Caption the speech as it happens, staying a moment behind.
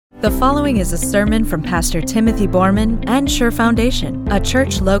The following is a sermon from Pastor Timothy Borman and Sure Foundation, a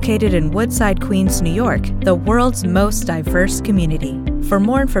church located in Woodside, Queens, New York, the world's most diverse community. For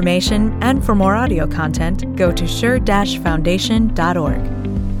more information and for more audio content, go to sure-foundation.org.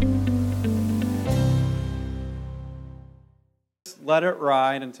 Let it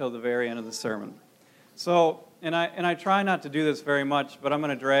ride until the very end of the sermon. So, and I try not to do this very much, but I'm going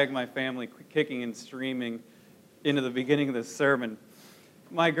to drag my family kicking and screaming into the beginning of this sermon.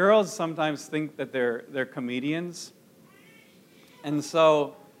 My girls sometimes think that they're comedians, and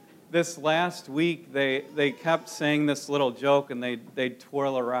so this last week they kept saying this little joke, and they'd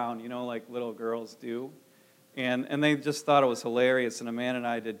twirl around, you know, like little girls do, and they just thought it was hilarious, and Amanda and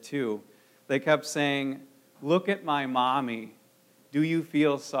I did too. They kept saying, "Look at my mommy. Do you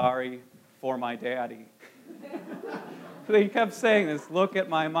feel sorry for my daddy?" They kept saying this, "Look at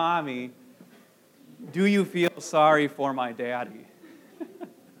my mommy. Do you feel sorry for my daddy?"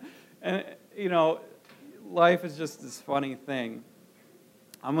 And, you know, life is just this funny thing.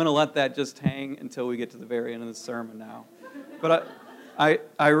 I'm going to let that just hang until we get to the very end of the sermon now. But I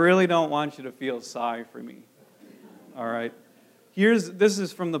really don't want you to feel sorry for me. All right? This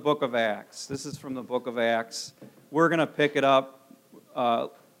is from the book of Acts. This is from the book of Acts. We're going to pick it up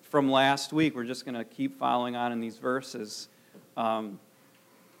from last week. We're just going to keep following on in these verses,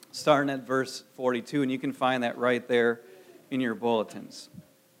 starting at verse 42, and you can find that right there in your bulletins.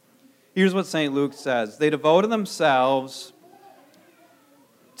 Here's what St. Luke says. They devoted themselves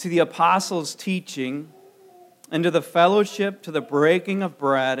to the apostles' teaching and to the fellowship, to the breaking of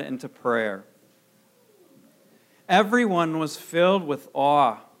bread, and to prayer. Everyone was filled with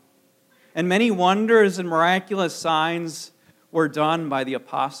awe, and many wonders and miraculous signs were done by the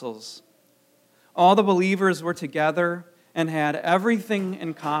apostles. All the believers were together and had everything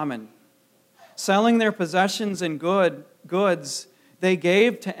in common. Selling their possessions and goods, they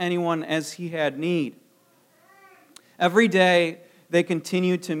gave to anyone as he had need. Every day they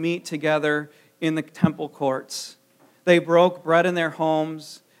continued to meet together in the temple courts. They broke bread in their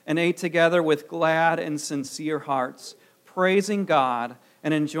homes and ate together with glad and sincere hearts, praising God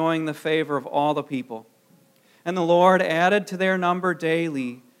and enjoying the favor of all the people. And the Lord added to their number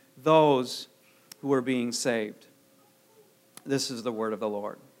daily those who were being saved. This is the word of the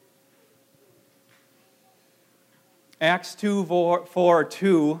Lord. Acts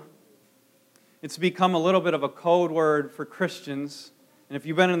 2:4-2, it's become a little bit of a code word for Christians. And if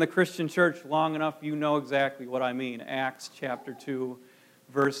you've been in the Christian church long enough, you know exactly what I mean. Acts chapter 2,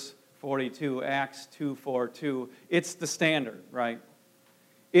 verse 42. Acts 2:4-2. It's the standard, right?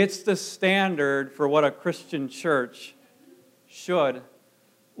 It's the standard for what a Christian church should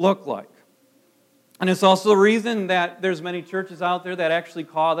look like. And it's also the reason that there's many churches out there that actually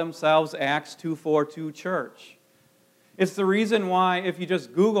call themselves Acts 2:4-2 church. It's the reason why if you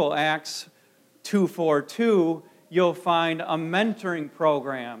just Google Acts 2:4-2, you'll find a mentoring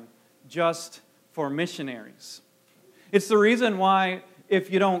program just for missionaries. It's the reason why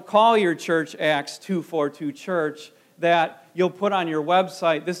if you don't call your church Acts 2:4-2 church, that you'll put on your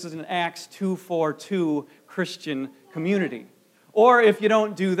website, this is an Acts 2:4-2 Christian community. Or if you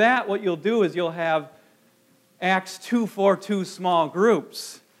don't do that, what you'll do is you'll have Acts 2:4-2 small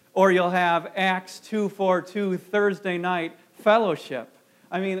groups. Or you'll have Acts 2:4-2 Thursday night fellowship.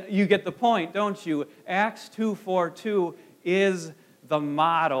 I mean, you get the point, don't you? Acts 2:4-2 is the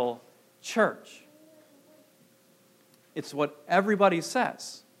model church. It's what everybody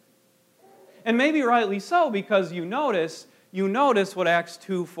says. And maybe rightly so, because you notice what Acts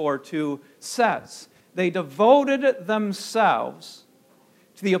 2:4-2 says. They devoted themselves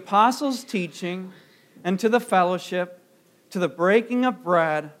to the apostles' teaching and to the fellowship, to the breaking of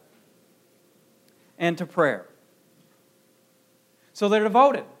bread, and to prayer. So they're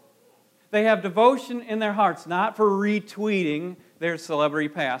devoted. They have devotion in their hearts, not for retweeting their celebrity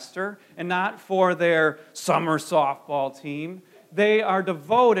pastor and not for their summer softball team. They are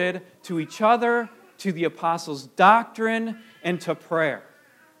devoted to each other, to the apostles' doctrine, and to prayer.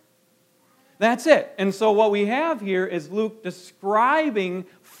 That's it. And so what we have here is Luke describing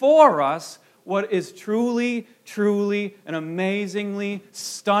for us what is truly, truly, and amazingly,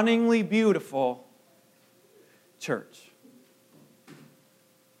 stunningly beautiful church.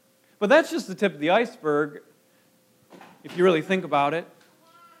 But that's just the tip of the iceberg, if you really think about it.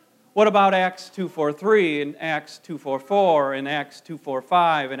 What about Acts 2:4-3, and Acts 2:4-4, and Acts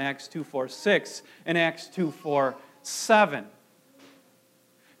 2:4-5, and Acts 2:4-6, and Acts 2:4-7?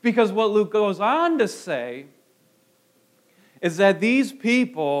 Because what Luke goes on to say is that these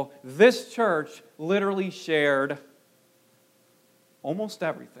people, this church, literally shared almost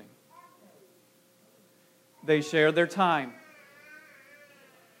everything. They shared their time.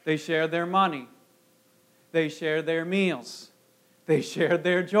 They shared their money. They shared their meals. They shared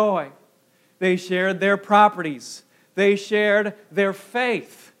their joy. They shared their properties. They shared their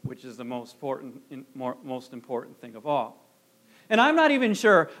faith, which is the most important thing of all. And I'm not even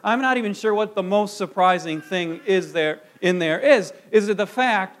sure what the most surprising thing is in there is it the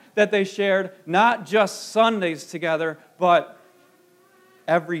fact that they shared not just Sundays together, but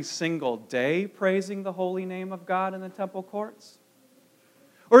every single day praising the holy name of God in the temple courts?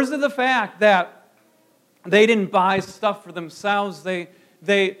 Or is it the fact that they didn't buy stuff for themselves,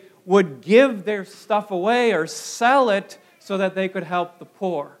 they would give their stuff away or sell it so that they could help the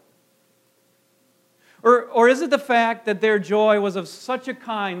poor? Or is it the fact that their joy was of such a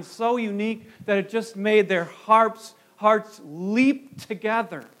kind, so unique, that it just made their hearts leap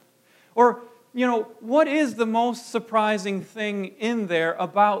together? Or, what is the most surprising thing in there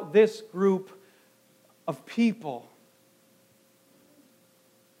about this group of people?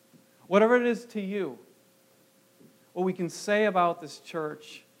 Whatever it is to you, what we can say about this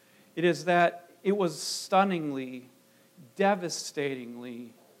church, it is that it was stunningly,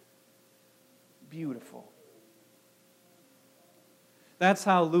 devastatingly beautiful. That's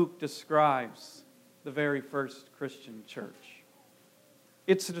how Luke describes the very first Christian church.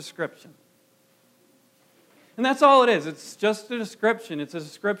 It's a description. And that's all it is. It's just a description. It's a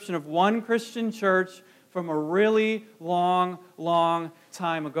description of one Christian church from a really long, long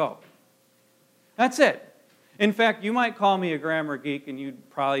time ago. That's it. In fact, you might call me a grammar geek, and you'd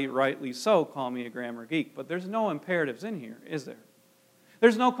probably rightly so call me a grammar geek, but there's no imperatives in here, is there?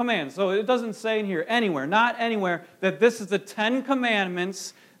 There's no commands. So it doesn't say in here anywhere, not anywhere, that this is the 10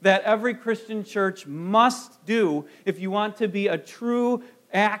 commandments that every Christian church must do if you want to be a true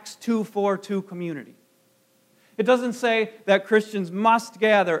Acts 2:4-2 community. It doesn't say that Christians must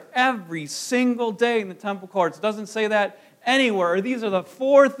gather every single day in the temple courts. It doesn't say that anywhere. These are the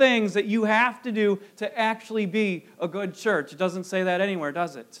 4 things that you have to do to actually be a good church. It doesn't say that anywhere,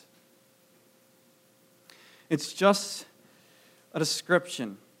 does it? It's just a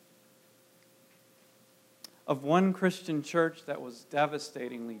description of one Christian church that was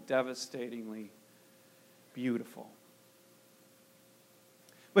devastatingly beautiful.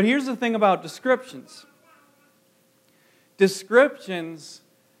 But here's the thing about descriptions. Descriptions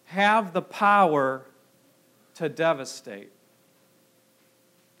have the power to devastate.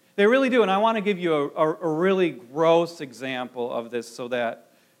 They really do, and I want to give you a really gross example of this so that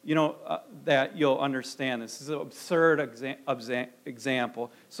that you'll understand this. This is an absurd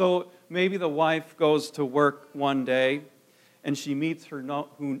example. So maybe the wife goes to work one day, and she meets her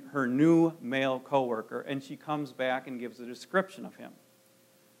new male coworker, and she comes back and gives a description of him.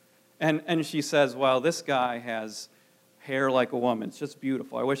 And she says, "Well, this guy has hair like a woman. It's just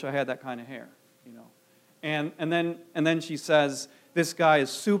beautiful. I wish I had that kind of hair." And then she says, "This guy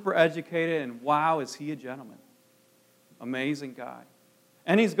is super educated, and wow, is he a gentleman? Amazing guy.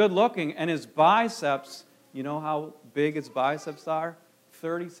 And he's good looking, and his biceps, you know how big his biceps are?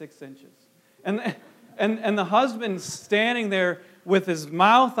 36 inches. And the husband's standing there with his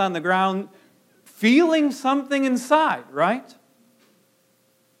mouth on the ground, feeling something inside, right?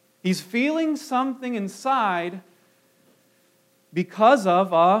 He's feeling something inside because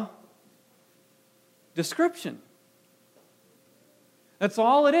of a description. That's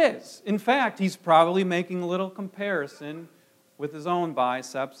all it is. In fact, he's probably making a little comparison with his own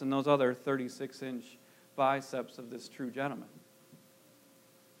biceps and those other 36-inch biceps of this true gentleman.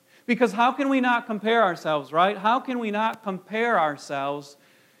 Because how can we not compare ourselves, right? How can we not compare ourselves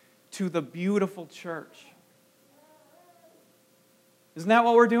to the beautiful church? Isn't that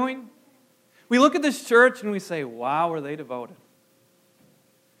what we're doing? We look at this church and we say, wow, are they devoted?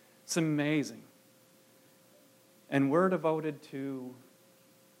 It's amazing. And we're devoted to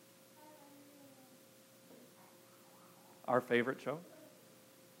our favorite show.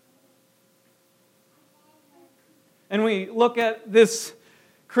 And we look at this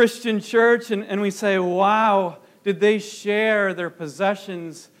Christian church and we say, wow, did they share their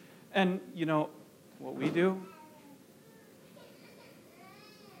possessions? And you know what we do?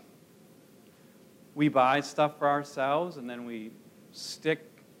 We buy stuff for ourselves and then we stick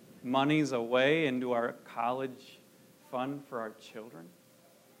monies away into our college fund for our children.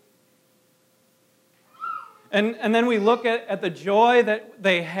 And then we look at the joy that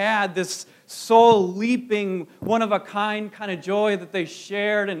they had, this soul-leaping, one-of-a-kind kind of joy that they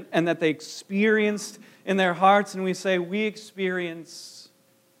shared and that they experienced in their hearts, and we say, we experience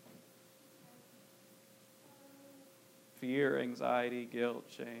fear, anxiety, guilt,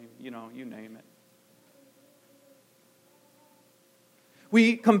 shame, you name it.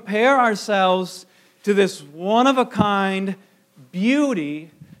 We compare ourselves to this one-of-a-kind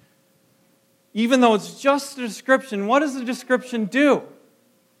beauty Even though it's just a description, what does the description do?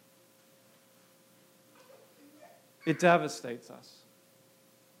 It devastates us.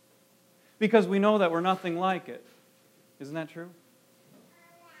 Because we know that we're nothing like it. Isn't that true?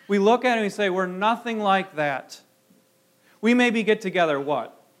 We look at it and we say, we're nothing like that. We maybe get together,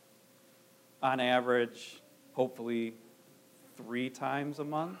 what? On average, hopefully 3 times a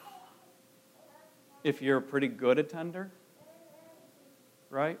month. If you're a pretty good attender.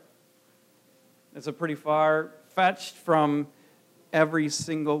 Right? It's a pretty far fetched from every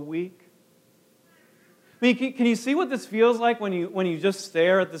single week. I mean, can you see what this feels like when you just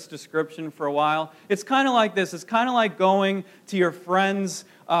stare at this description for a while? It's kind of like this. It's kind of like going to your friend's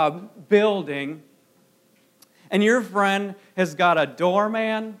building, and your friend has got a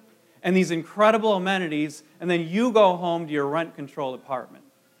doorman and these incredible amenities, and then you go home to your rent-controlled apartment.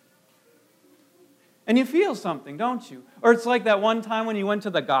 And you feel something, don't you? Or it's like that one time when you went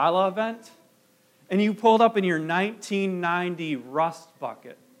to the gala event, and you pulled up in your 1990 rust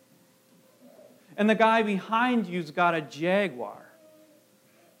bucket. And the guy behind you's got a Jaguar.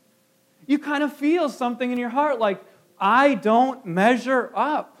 You kind of feel something in your heart like, I don't measure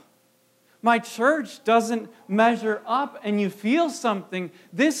up. My church doesn't measure up, and you feel something.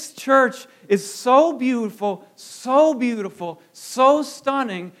 This church is so beautiful, so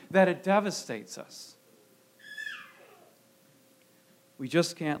stunning that it devastates us. We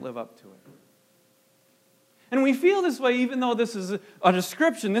just can't live up to it. And we feel this way even though this is a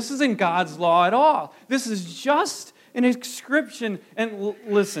description. This isn't God's law at all. This is just an description. And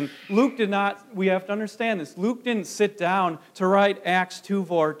listen, Luke did not, we have to understand this, Luke didn't sit down to write Acts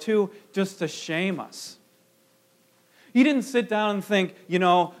 2:4-2 just to shame us. He didn't sit down and think,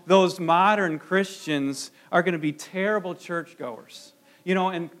 those modern Christians are going to be terrible churchgoers.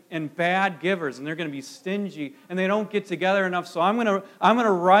 And bad givers, and they're going to be stingy, and they don't get together enough. So I'm going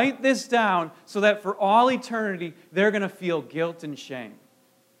to write this down so that for all eternity, they're going to feel guilt and shame.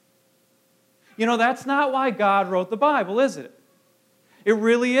 That's not why God wrote the Bible, is it? It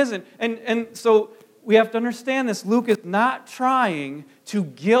really isn't. And so we have to understand this. Luke is not trying to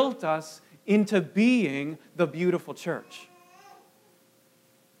guilt us into being the beautiful church.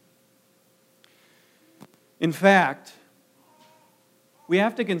 In fact, we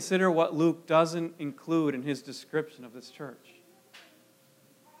have to consider what Luke doesn't include in his description of this church.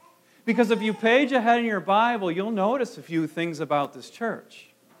 Because if you page ahead in your Bible, you'll notice a few things about this church.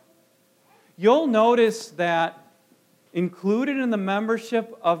 You'll notice that included in the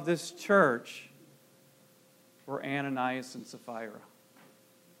membership of this church were Ananias and Sapphira.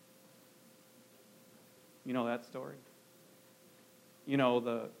 You know that story? You know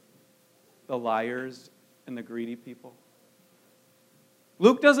the liars and the greedy people?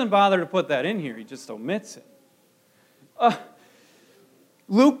 Luke doesn't bother to put that in here. He just omits it.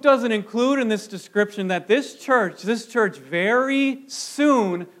 Luke doesn't include in this description that this church very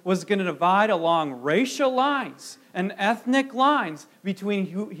soon was going to divide along racial lines and ethnic lines between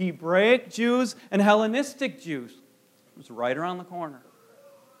Hebraic Jews and Hellenistic Jews. It was right around the corner.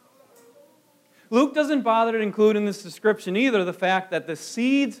 Luke doesn't bother to include in this description either the fact that the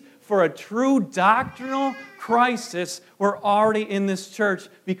seeds for a true doctrinal crisis were already in this church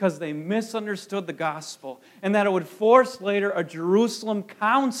because they misunderstood the gospel, and that it would force later a Jerusalem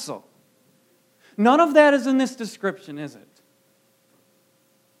council. None of that is in this description, is it?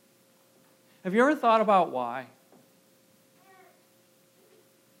 Have you ever thought about why?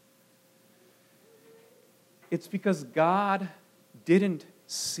 It's because God didn't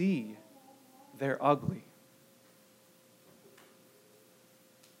see their ugly.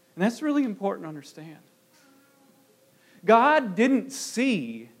 And that's really important to understand. God didn't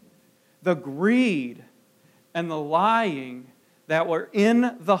see the greed and the lying that were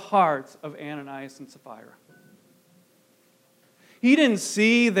in the hearts of Ananias and Sapphira. He didn't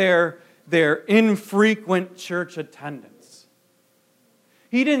see their infrequent church attendance.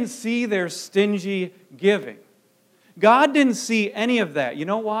 He didn't see their stingy giving. God didn't see any of that. You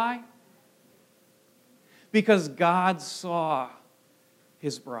know why? Because God saw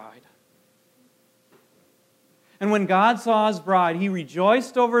His bride. And when God saw His bride, He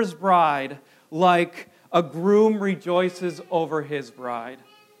rejoiced over His bride like a groom rejoices over his bride.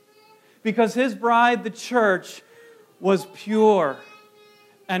 Because His bride, the church, was pure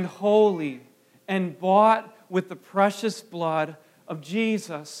and holy and bought with the precious blood of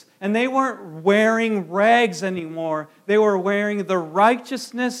Jesus. And they weren't wearing rags anymore. They were wearing the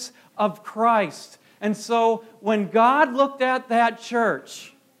righteousness of Christ. And so when God looked at that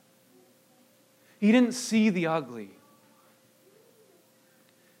church, He didn't see the ugly.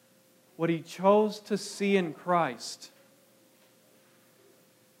 What He chose to see in Christ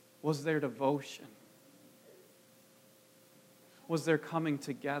Was there devotion? Was there coming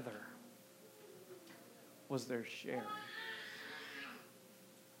together? Was there sharing?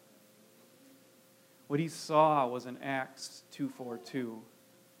 What he saw was in Acts 2:42,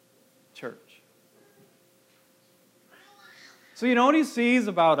 church. So you know what he sees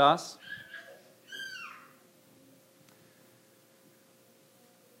about us?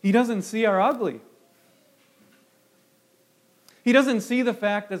 He doesn't see our ugly. He doesn't see the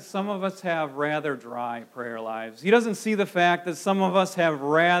fact that some of us have rather dry prayer lives. He doesn't see the fact that some of us have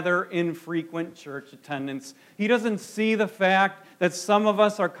rather infrequent church attendance. He doesn't see the fact that some of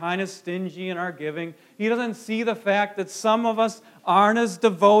us are kind of stingy in our giving. He doesn't see the fact that some of us aren't as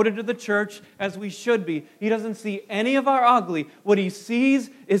devoted to the church as we should be. He doesn't see any of our ugly. What he sees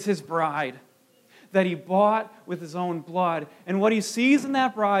is his bride that he bought with his own blood. And what he sees in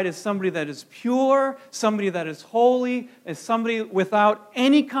that bride is somebody that is pure, somebody that is holy, is somebody without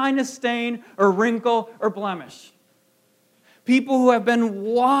any kind of stain or wrinkle or blemish. People who have been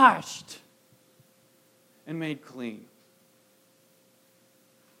washed and made clean.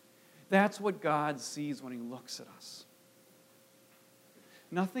 That's what God sees when he looks at us.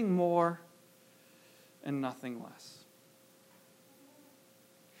 Nothing more and nothing less.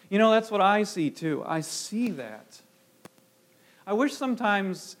 You know, that's what I see too. I see that. I wish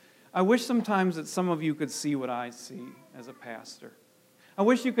sometimes that some of you could see what I see as a pastor. I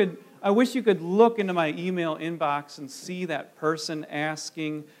wish you could look into my email inbox and see that person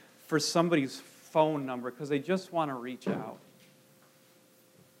asking for somebody's phone number because they just want to reach out.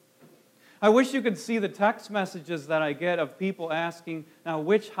 I wish you could see the text messages that I get of people asking, now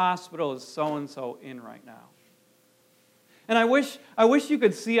which hospital is so-and-so in right now? And I wish you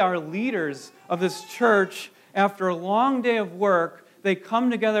could see our leaders of this church, after a long day of work, they come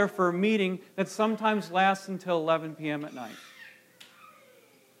together for a meeting that sometimes lasts until 11 p.m. at night.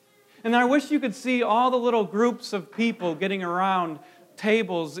 And I wish you could see all the little groups of people getting around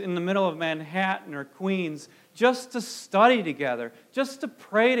tables in the middle of Manhattan or Queens just to study together, just to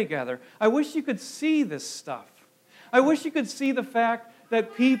pray together. I wish you could see this stuff. I wish you could see the fact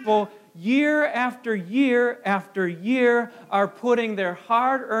that people year after year after year are putting their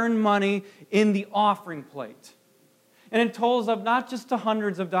hard-earned money in the offering plate. And it totals up not just to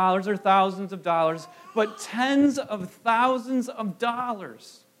hundreds of dollars or thousands of dollars, but tens of thousands of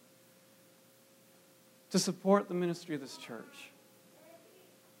dollars to support the ministry of this church.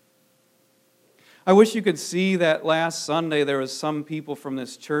 I wish you could see that last Sunday there was some people from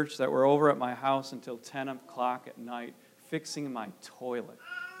this church that were over at my house until 10 o'clock at night fixing my toilet.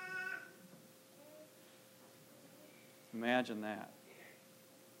 Imagine that.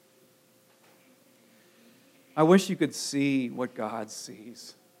 I wish you could see what God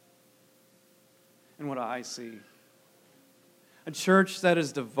sees and what I see. A church that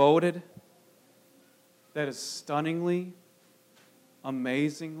is devoted, that is stunningly,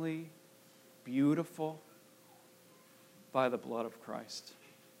 amazingly beautiful by the blood of Christ.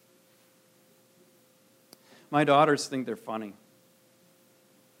 My daughters think they're funny.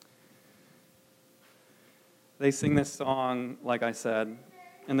 They sing this song, like I said,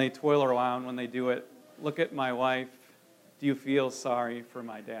 and they twirl around when they do it. Look at my wife. Do you feel sorry for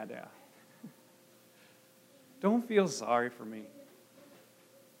my dada? Don't feel sorry for me.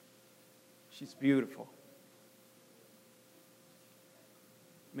 She's beautiful.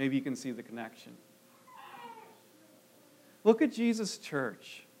 Maybe you can see the connection. Look at Jesus'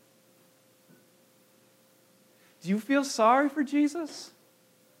 church. Do you feel sorry for Jesus?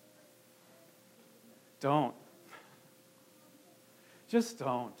 Don't. Just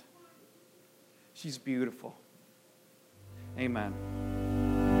don't. She's beautiful. Amen.